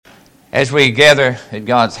As we gather at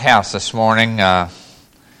God's house this morning, a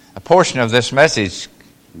portion of this message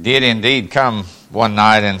did indeed come one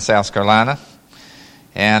night in South Carolina.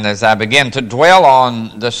 And as I began to dwell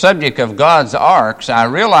on the subject of God's arks, I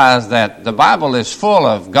realized that the Bible is full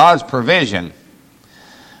of God's provision.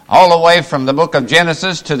 All the way from the book of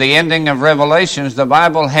Genesis to the ending of Revelations, the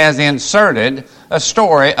Bible has inserted a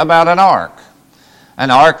story about an ark.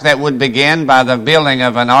 An ark that would begin by the building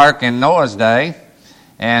of an ark in Noah's day,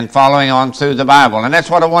 and following on through the Bible. And that's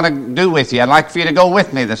what I want to do with you. I'd like for you to go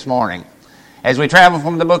with me this morning as we travel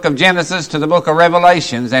from the book of Genesis to the book of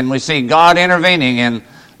Revelations, and we see God intervening in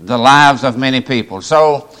the lives of many people.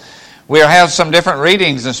 So we'll have some different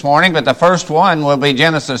readings this morning, but the first one will be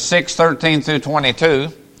Genesis 6:13 through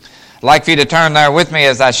 22. I'd like for you to turn there with me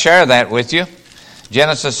as I share that with you.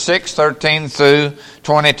 Genesis 6:13 through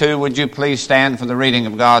 22. Would you please stand for the reading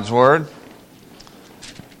of God's Word?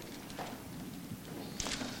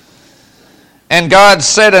 And God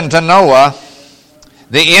said unto Noah,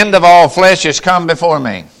 the end of all flesh is come before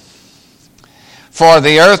me, for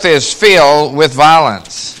the earth is filled with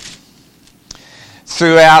violence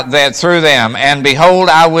through them, and behold,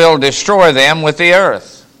 I will destroy them with the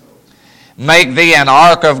earth. Make thee an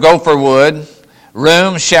ark of gopher wood,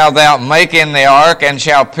 room shalt thou make in the ark, and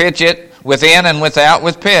shalt pitch it within and without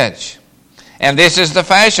with pitch. And this is the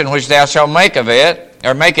fashion which thou shalt make of it,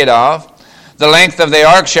 or make it of. The length of the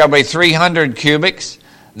ark shall be 300 cubits,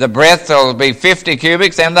 the breadth will be 50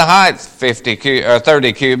 cubits, and the height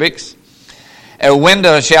 30 cubits. A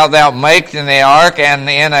window shalt thou make in the ark, and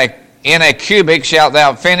in a cubit shalt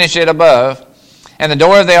thou finish it above. And the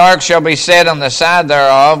door of the ark shall be set on the side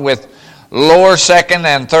thereof, with lower, second,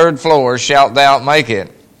 and third floors shalt thou make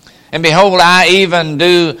it. And behold, I even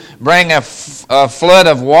do bring a flood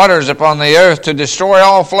of waters upon the earth to destroy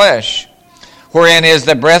all flesh, wherein is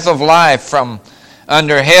the breath of life from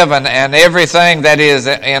under heaven, and everything that is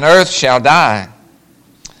in earth shall die.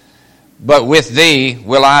 But with thee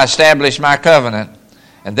will I establish my covenant,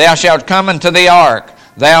 and thou shalt come into the ark,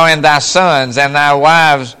 thou and thy sons, and thy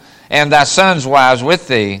wives, and thy sons' wives with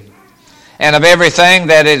thee. And of everything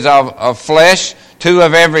that is of flesh, 2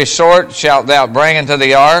 of every sort shalt thou bring into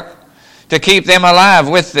the ark, to keep them alive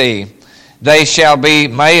with thee. They shall be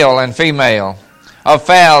male and female. Of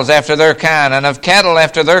fowls after their kind, and of cattle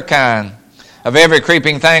after their kind, of every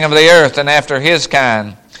creeping thing of the earth, and after his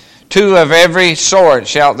kind. 2 of every sort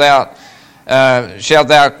shall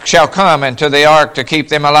come into the ark to keep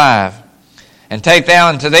them alive. And take thou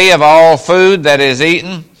unto thee of all food that is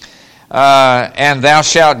eaten, and thou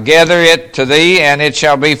shalt gather it to thee, and it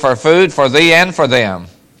shall be for food for thee and for them.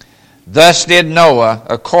 Thus did Noah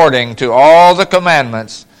according to all the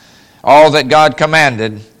commandments, all that God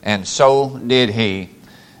commanded, and so did he.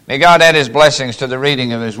 May God add his blessings to the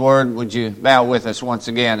reading of his word. Would you bow with us once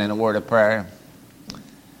again in a word of prayer?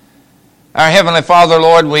 Our Heavenly Father,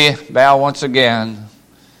 Lord, we bow once again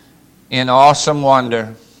in awesome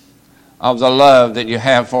wonder of the love that you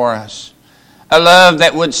have for us. A love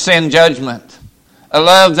that would send judgment. A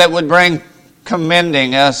love that would bring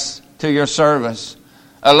commending us to your service.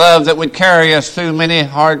 A love that would carry us through many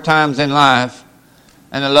hard times in life.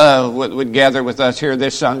 And a love would gather with us here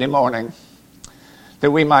this Sunday morning,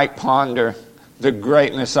 that we might ponder the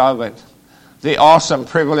greatness of it, the awesome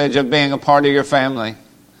privilege of being a part of your family.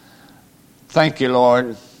 Thank you,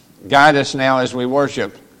 Lord. Guide us now as we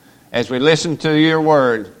worship, as we listen to your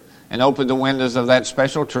word, and open the windows of that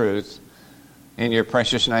special truth. In your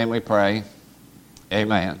precious name we pray.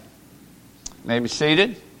 Amen. You may be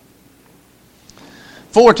seated.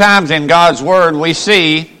 4 times in God's word we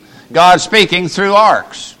see God speaking through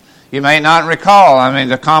arks. You may not recall.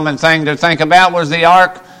 The common thing to think about was the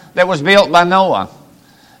ark that was built by Noah.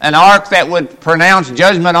 An ark that would pronounce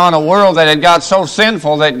judgment on a world that had got so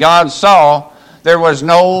sinful that God saw there was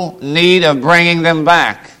no need of bringing them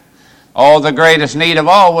back. The greatest need of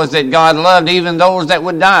all was that God loved even those that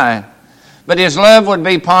would die. But his love would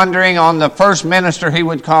be pondering on the first minister he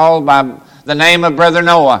would call by the name of Brother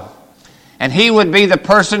Noah. And he would be the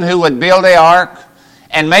person who would build the ark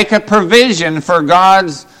and make a provision for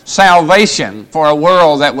God's salvation for a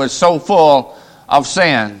world that was so full of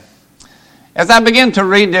sin. As I begin to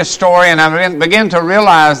read this story, and I begin to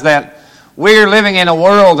realize that we're living in a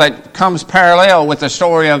world that comes parallel with the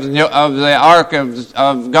story of the ark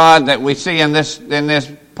of God that we see in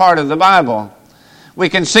this part of the Bible. We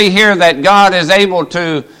can see here that God is able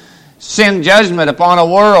to send judgment upon a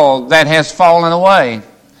world that has fallen away.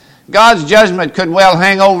 God's judgment could well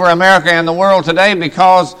hang over America and the world today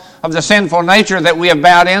because of the sinful nature that we have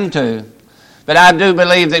bowed into. But I do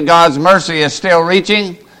believe that God's mercy is still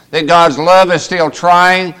reaching, that God's love is still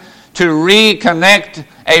trying to reconnect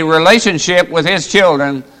a relationship with His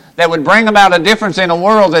children that would bring about a difference in a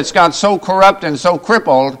world that's got so corrupt and so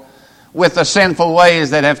crippled with the sinful ways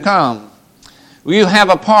that have come. You have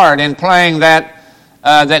a part in playing that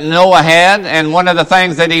Noah had, and one of the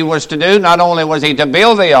things that he was to do, not only was he to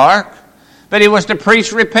build the ark, but he was to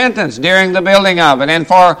preach repentance during the building of it. And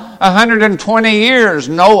for 120 years,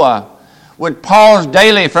 Noah would pause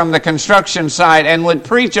daily from the construction site and would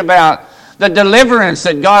preach about the deliverance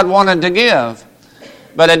that God wanted to give.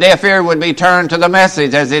 But a deaf ear would be turned to the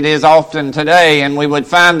message, as it is often today, and we would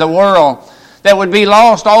find the world that would be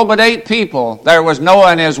lost, all but 8 people. There was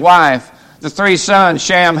Noah and his wife, the 3 sons,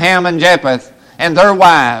 Shem, Ham, and Japheth, and their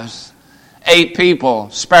wives. 8 people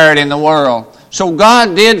spared in the world. So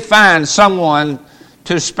God did find someone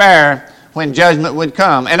to spare when judgment would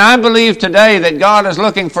come. And I believe today that God is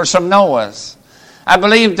looking for some Noahs. I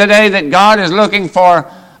believe today that God is looking for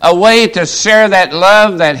a way to share that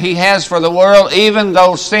love that He has for the world, even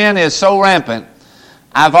though sin is so rampant.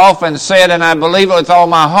 I've often said, and I believe it with all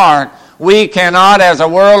my heart, we cannot, as a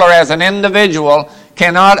world or as an individual,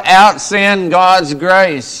 cannot out-sin God's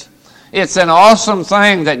grace. It's an awesome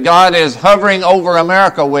thing that God is hovering over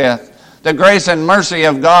America with, the grace and mercy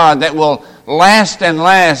of God that will last and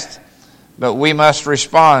last, but we must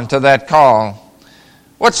respond to that call.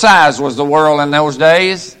 What size was the world in those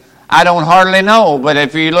days? I don't hardly know, but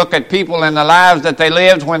if you look at people in the lives that they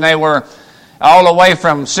lived when they were all the way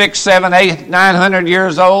from 6, 7, 8, 900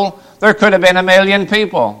 years old, there could have been 1 million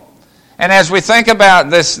people. And as we think about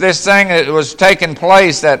this thing that was taking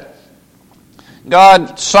place, that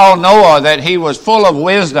God saw Noah, that he was full of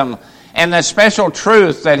wisdom, and the special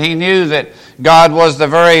truth that he knew that God was the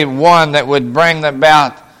very one that would bring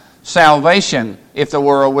about salvation if the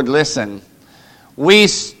world would listen. We,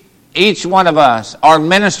 each one of us, are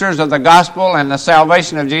ministers of the gospel and the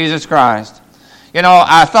salvation of Jesus Christ. You know,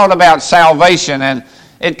 I thought about salvation, and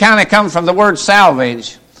it kind of comes from the word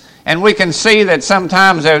salvage. And we can see that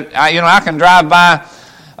sometimes, I can drive by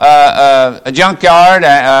a junkyard,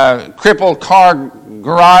 a crippled car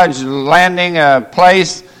garage landing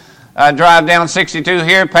place. I drive down 62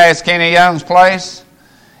 here past Kenny Young's place,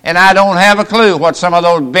 and I don't have a clue what some of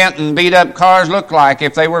those bent and beat up cars look like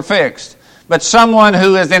if they were fixed. But someone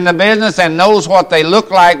who is in the business and knows what they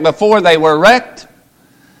look like before they were wrecked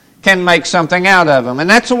can make something out of them. And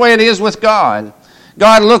that's the way it is with God.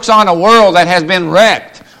 God looks on a world that has been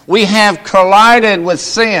wrecked. We have collided with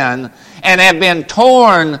sin and have been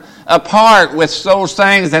torn apart with those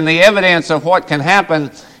things and the evidence of what can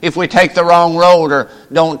happen if we take the wrong road or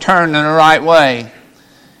don't turn in the right way.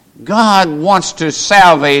 God wants to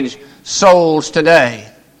salvage souls today.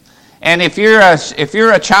 And if you're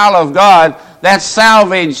a child of God, that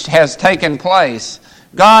salvage has taken place.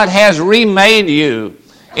 God has remade you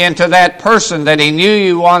into that person that He knew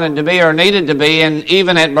you wanted to be or needed to be, and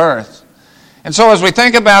even at birth. And so as we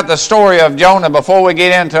think about the story of Jonah, before we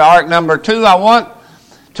get into ark number 2, I want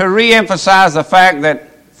to re-emphasize the fact that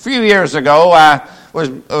a few years ago I was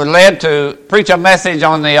led to preach a message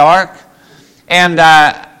on the ark, and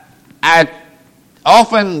I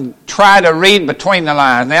often try to read between the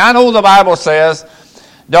lines. Now, I know the Bible says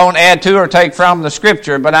don't add to or take from the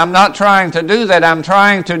Scripture, but I'm not trying to do that. I'm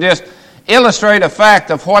trying to just illustrate a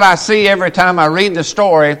fact of what I see every time I read the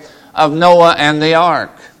story of Noah and the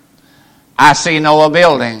ark. I see Noah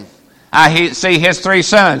building. I see his 3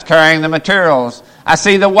 sons carrying the materials. I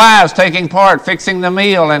see the wives taking part, fixing the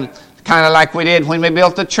meal, and kind of like we did when we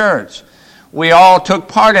built the church. We all took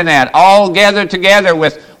part in that, all gathered together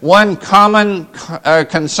with one common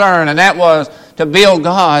concern, and that was to build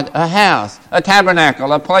God a house, a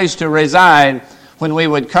tabernacle, a place to reside when we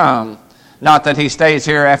would come. Not that He stays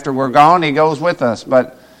here after we're gone, He goes with us,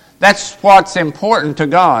 but that's what's important to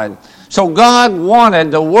God. So God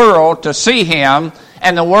wanted the world to see Him,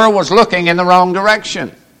 and the world was looking in the wrong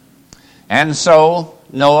direction. And so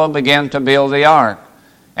Noah began to build the ark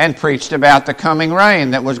and preached about the coming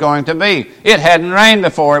rain that was going to be. It hadn't rained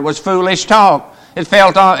before. It was foolish talk. It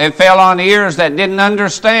fell on ears that didn't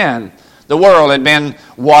understand. The world had been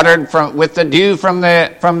watered with the dew from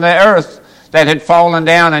the earth that had fallen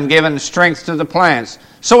down and given strength to the plants.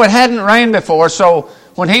 So it hadn't rained before. So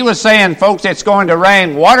when he was saying, folks, it's going to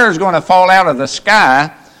rain, water is going to fall out of the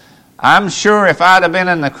sky, I'm sure if I'd have been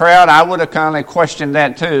in the crowd, I would have kind of questioned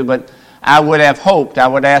that too. But I would have hoped, I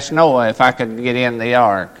would ask Noah if I could get in the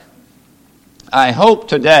ark. I hope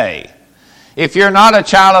today, if you're not a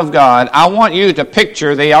child of God, I want you to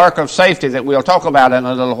picture the ark of safety that we'll talk about in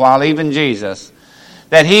a little while, even Jesus.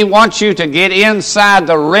 That He wants you to get inside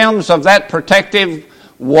the realms of that protective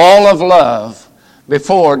wall of love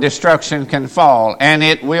before destruction can fall. And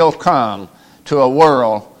it will come to a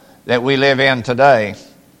world that we live in today.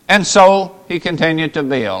 And so he continued to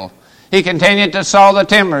build. He continued to saw the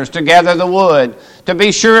timbers, to gather the wood, to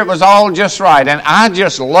be sure it was all just right. And I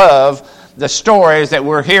just love the stories that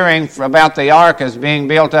we're hearing about the ark as being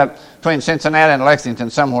built up between Cincinnati and Lexington,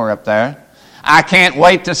 somewhere up there. I can't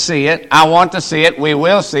wait to see it. I want to see it. We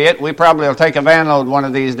will see it. We probably will take a van load one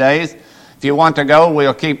of these days. If you want to go,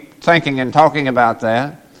 we'll keep thinking and talking about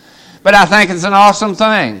that. But I think it's an awesome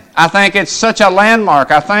thing. I think it's such a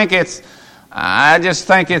landmark. I just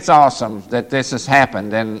think it's awesome that this has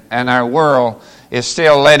happened, and our world is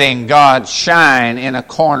still letting God shine in a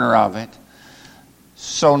corner of it.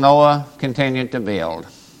 So Noah continued to build.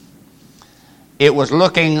 It was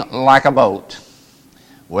looking like a boat.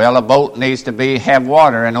 Well, a boat needs to have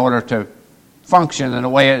water in order to function in the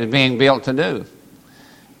way it is being built to do.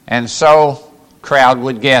 And so, crowd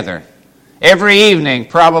would gather. Every evening,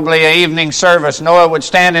 probably an evening service, Noah would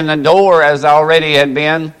stand in the door as already had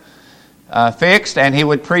been fixed, and he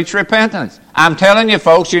would preach repentance. I'm telling you,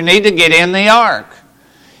 folks, you need to get in the ark.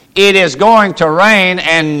 It is going to rain,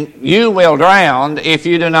 and you will drown if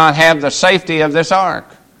you do not have the safety of this ark.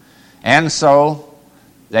 And so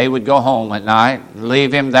they would go home at night,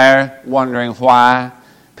 leave him there, wondering why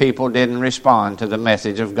people didn't respond to the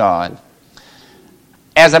message of God.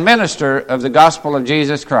 As a minister of the gospel of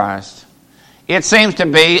Jesus Christ, it seems to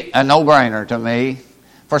be a no-brainer to me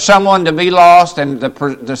for someone to be lost and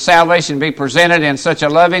the salvation be presented in such a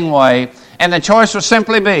loving way, and the choice will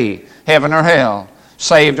simply be heaven or hell,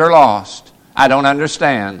 saved or lost. I don't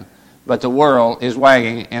understand, but the world is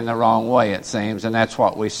wagging in the wrong way, it seems, and that's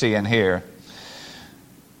what we see and hear.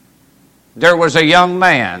 There was a young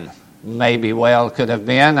man, could have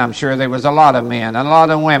been. I'm sure there was a lot of men and a lot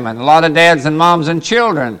of women, a lot of dads and moms and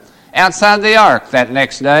children outside the ark that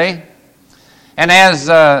next day. And as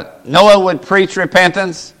Noah would preach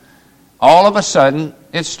repentance, all of a sudden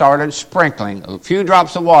it started sprinkling. A few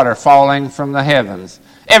drops of water falling from the heavens.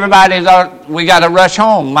 Everybody thought, we got to rush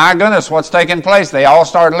home. My goodness, what's taking place? They all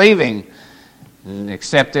start leaving.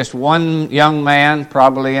 Except this one young man,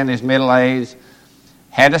 probably in his middle age,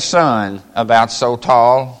 had a son about so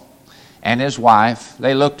tall, and his wife.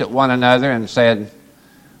 They looked at one another and said,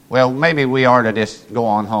 well, maybe we ought to just go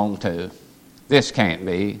on home too. This can't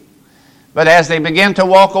be. But as they began to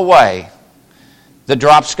walk away, the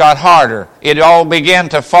drops got harder. It all began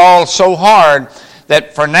to fall so hard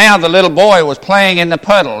that for now the little boy was playing in the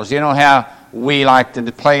puddles. You know how we like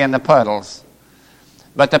to play in the puddles.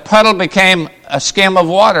 But the puddle became a skim of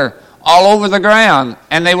water all over the ground,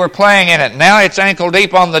 and they were playing in it. Now it's ankle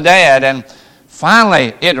deep on the dad, and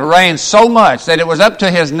finally it rained so much that it was up to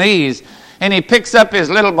his knees, and he picks up his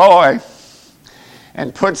little boy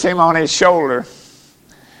and puts him on his shoulder.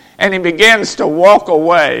 And he begins to walk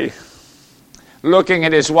away, looking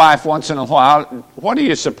at his wife once in a while. What do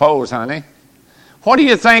you suppose, honey? What do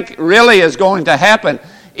you think really is going to happen?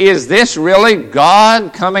 Is this really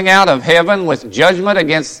God coming out of heaven with judgment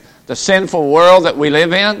against the sinful world that we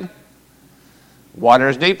live in? Water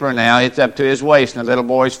is deeper now. It's up to his waist, and the little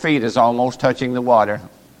boy's feet is almost touching the water.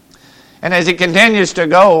 And as he continues to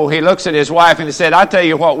go, he looks at his wife and he said, I tell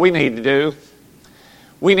you what we need to do.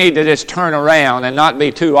 We need to just turn around and not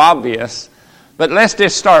be too obvious, but let's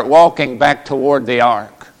just start walking back toward the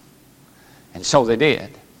ark. And so they did.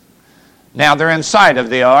 Now they're in sight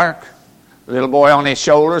of the ark. The little boy on his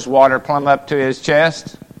shoulders, water plumb up to his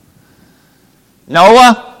chest.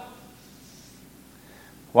 Noah,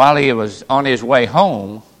 while he was on his way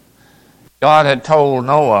home, God had told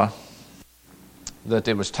Noah that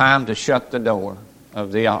it was time to shut the door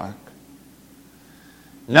of the ark.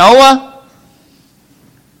 Noah,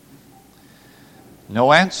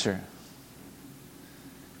 no answer.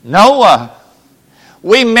 Noah,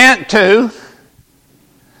 we meant to.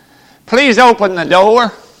 Please open the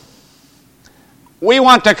door. We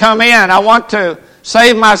want to come in. I want to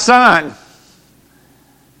save my son.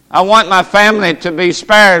 I want my family to be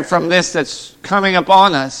spared from this that's coming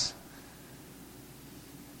upon us.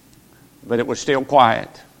 But it was still quiet.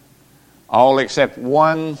 All except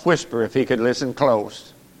one whisper, if he could listen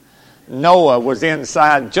close. Noah was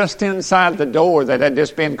inside, just inside the door that had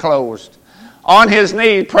just been closed, on his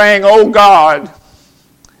knee praying, oh God,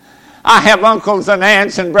 I have uncles and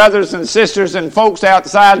aunts and brothers and sisters and folks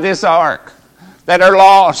outside this ark that are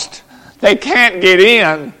lost. They can't get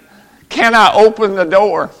in. Can I open the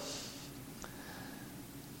door?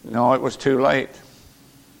 No, it was too late.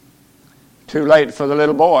 Too late for the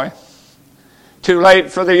little boy. Too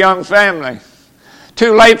late for the young family.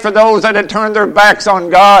 Too late for those that had turned their backs on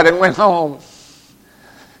God and went home.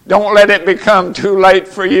 Don't let it become too late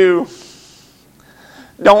for you.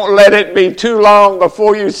 Don't let it be too long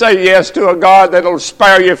before you say yes to a God that will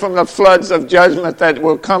spare you from the floods of judgment that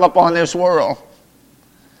will come upon this world.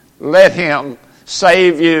 Let Him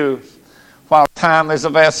save you while time is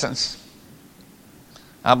of essence.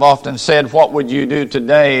 I've often said, what would you do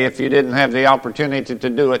today if you didn't have the opportunity to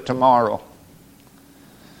do it tomorrow?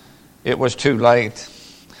 It was too late.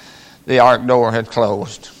 The ark door had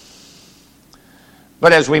closed.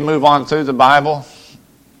 But as we move on through the Bible,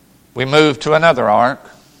 we move to another ark.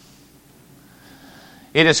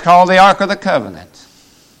 It is called the Ark of the Covenant.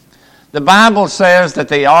 The Bible says that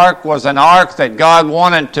the ark was an ark that God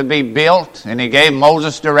wanted to be built, and He gave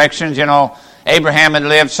Moses directions. You know, Abraham had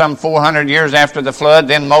lived some 400 years after the flood.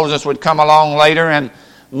 Then Moses would come along later, and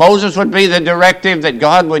Moses would be the directive that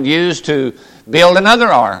God would use to build another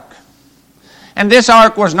ark. And this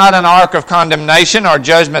ark was not an ark of condemnation or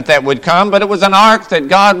judgment that would come, but it was an ark that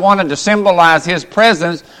God wanted to symbolize His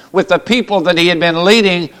presence with the people that He had been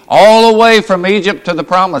leading all the way from Egypt to the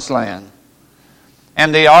Promised Land.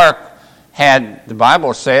 And the ark had, the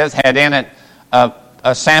Bible says, had in it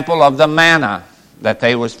a sample of the manna that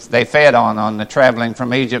they fed on the traveling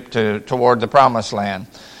from Egypt toward the Promised Land.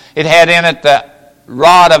 It had in it the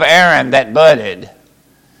rod of Aaron that budded.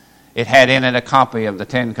 It had in it a copy of the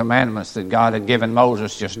Ten Commandments that God had given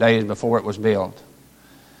Moses just days before it was built.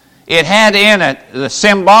 It had in it the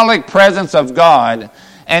symbolic presence of God,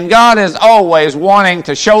 and God is always wanting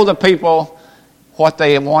to show the people what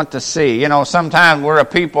they want to see. You know, sometimes we're a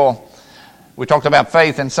people, we talked about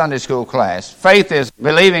faith in Sunday school class. Faith is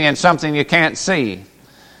believing in something you can't see.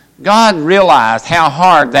 God realized how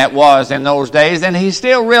hard that was in those days, and He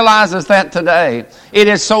still realizes that today. It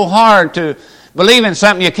is so hard to believe in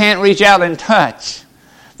something you can't reach out and touch,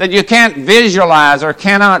 that you can't visualize or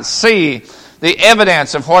cannot see the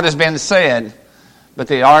evidence of what has been said. But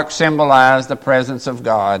the ark symbolized the presence of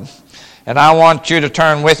God. And I want you to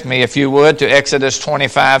turn with me, if you would, to Exodus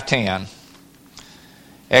 25:10.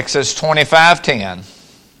 Exodus 25:10.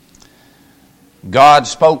 God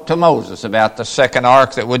spoke to Moses about the second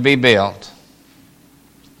ark that would be built.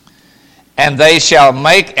 And they shall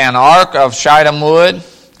make an ark of shittim wood.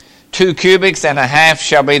 2 cubits and a half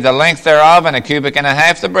shall be the length thereof, and 1.5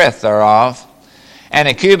 cubits the breadth thereof, and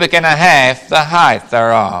 1.5 cubits the height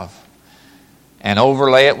thereof, and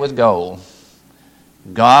overlay it with gold.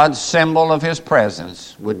 God's symbol of His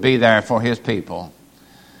presence would be there for His people.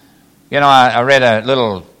 You know, I read a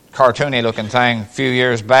little cartoony looking thing a few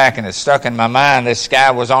years back, and it stuck in my mind. This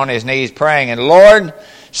guy was on his knees praying, and Lord,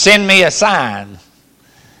 send me a sign.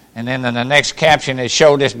 And then in the next caption, it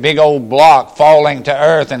showed this big old block falling to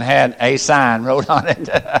earth and had a sign wrote on it.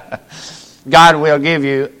 God will give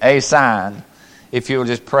you a sign if you'll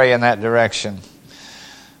just pray in that direction.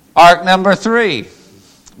 Ark number 3.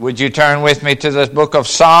 Would you turn with me to the book of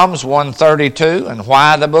Psalms 132? And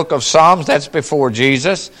why the book of Psalms? That's before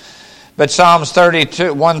Jesus. But Psalms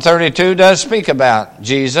 132 does speak about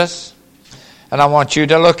Jesus. And I want you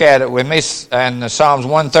to look at it with me. And Psalms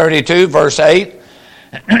 132, verse 8.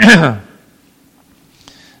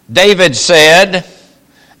 David said,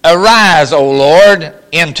 Arise, O Lord,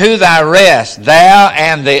 into thy rest, thou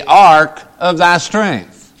and the ark of thy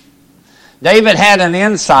strength. David had an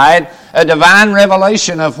insight, a divine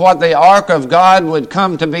revelation of what the ark of God would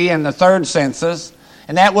come to be in the third census,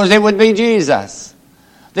 and that was it would be Jesus.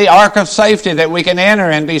 The ark of safety that we can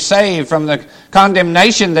enter and be saved from the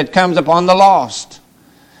condemnation that comes upon the lost.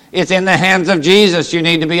 It's in the hands of Jesus. You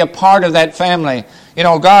need to be a part of that family. You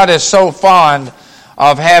know, God is so fond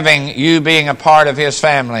of having you being a part of His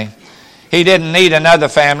family. He didn't need another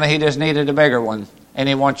family. He just needed a bigger one. And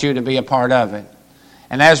He wants you to be a part of it.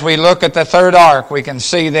 And as we look at the third ark, we can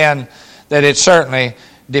see then that it certainly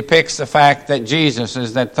depicts the fact that Jesus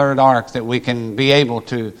is that third ark that we can be able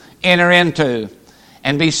to enter into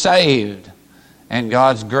and be saved. And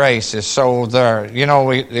God's grace is so there. You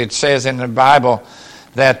know, it says in the Bible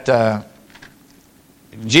that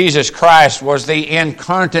Jesus Christ was the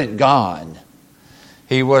incarnate God.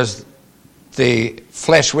 He was the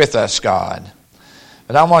flesh with us God.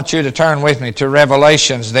 But I want you to turn with me to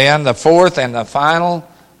Revelations then, the fourth and the final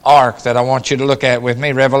ark that I want you to look at with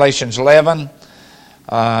me. Revelations 11,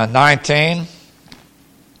 19.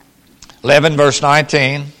 11 verse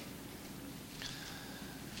 19.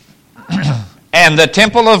 And the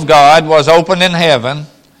temple of God was opened in heaven,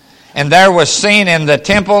 and there was seen in the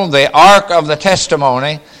temple the ark of the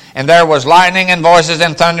testimony, and there was lightning and voices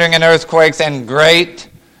and thundering and earthquakes and great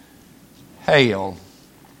hail.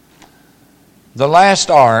 The last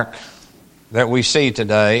ark that we see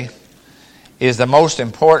today is the most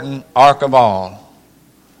important ark of all.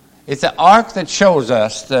 It's the ark that shows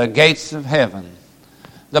us the gates of heaven,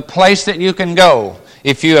 the place that you can go.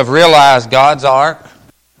 If you have realized God's ark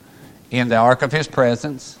in the ark of His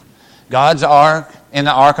presence, God's ark in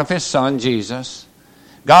the ark of His Son, Jesus,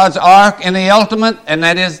 God's ark in the ultimate, and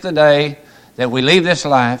that is the day that we leave this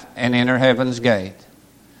life and enter heaven's gate.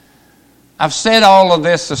 I've said all of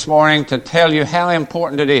this morning to tell you how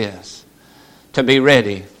important it is to be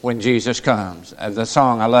ready when Jesus comes. The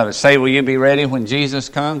song, I love it. Say, will you be ready when Jesus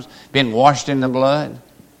comes? Been washed in the blood?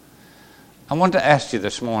 I want to ask you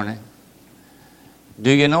this morning, do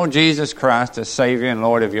you know Jesus Christ as Savior and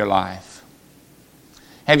Lord of your life?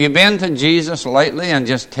 Have you been to Jesus lately and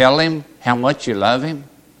just tell Him how much you love Him?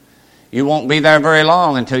 You won't be there very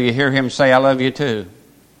long until you hear Him say, I love you too.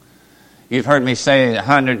 You've heard me say it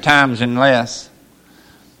 100 times and less.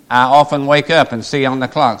 I often wake up and see on the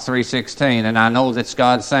clock 3:16, and I know that's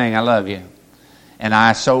God saying, I love you. And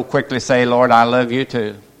I so quickly say, Lord, I love you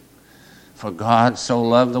too. For God so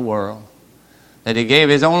loved the world that He gave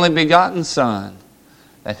His only begotten Son,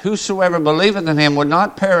 that whosoever believeth in Him would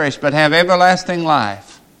not perish, but have everlasting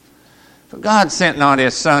life. For God sent not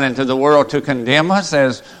His Son into the world to condemn us,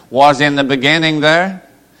 as was in the beginning there,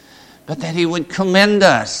 but that He would commend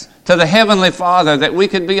us to the Heavenly Father, that we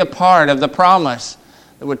could be a part of the promise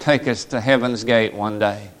that would take us to heaven's gate one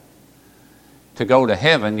day. To go to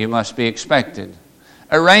heaven, you must be expected.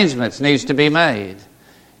 Arrangements needs to be made.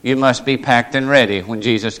 You must be packed and ready when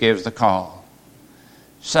Jesus gives the call.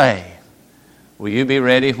 Say, will you be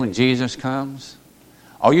ready when Jesus comes?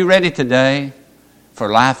 Are you ready today for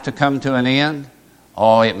life to come to an end?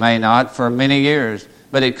 Oh, it may not for many years,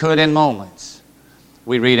 but it could in moments.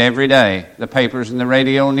 We read every day, the papers and the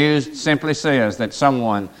radio news simply says that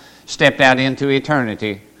someone stepped out into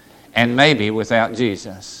eternity and maybe without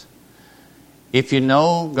Jesus. If you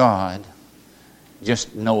know God,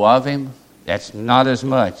 just know of Him, that's not as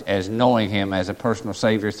much as knowing Him as a personal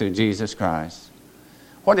Savior through Jesus Christ.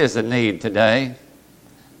 What is the need today?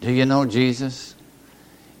 Do you know Jesus?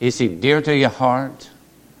 Is He dear to your heart?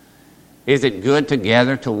 Is it good to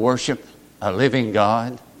gather to worship a living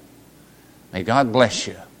God? May God bless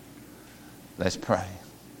you. Let's pray.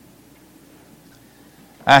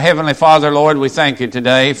 Our Heavenly Father, Lord, we thank you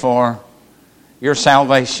today for your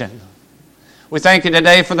salvation. We thank you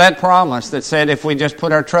today for that promise that said if we just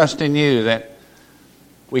put our trust in you that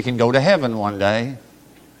we can go to heaven one day.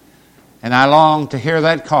 And I long to hear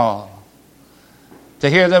that call. To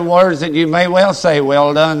hear the words that you may well say,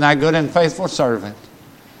 well done, thy good and faithful servant.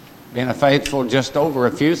 Being faithful just over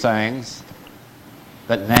a few things,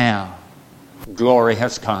 but now glory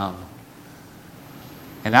has come.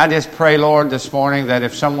 And I just pray, Lord, this morning that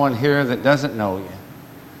if someone here that doesn't know you,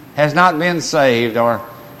 has not been saved, or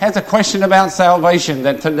has a question about salvation,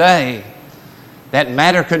 that today that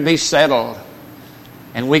matter could be settled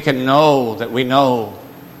and we can know that we know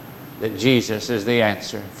that Jesus is the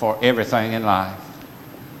answer for everything in life.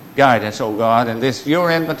 Guide us, O God, in this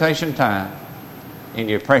your invitation time. In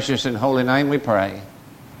your precious and holy name we pray.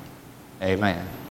 Amen.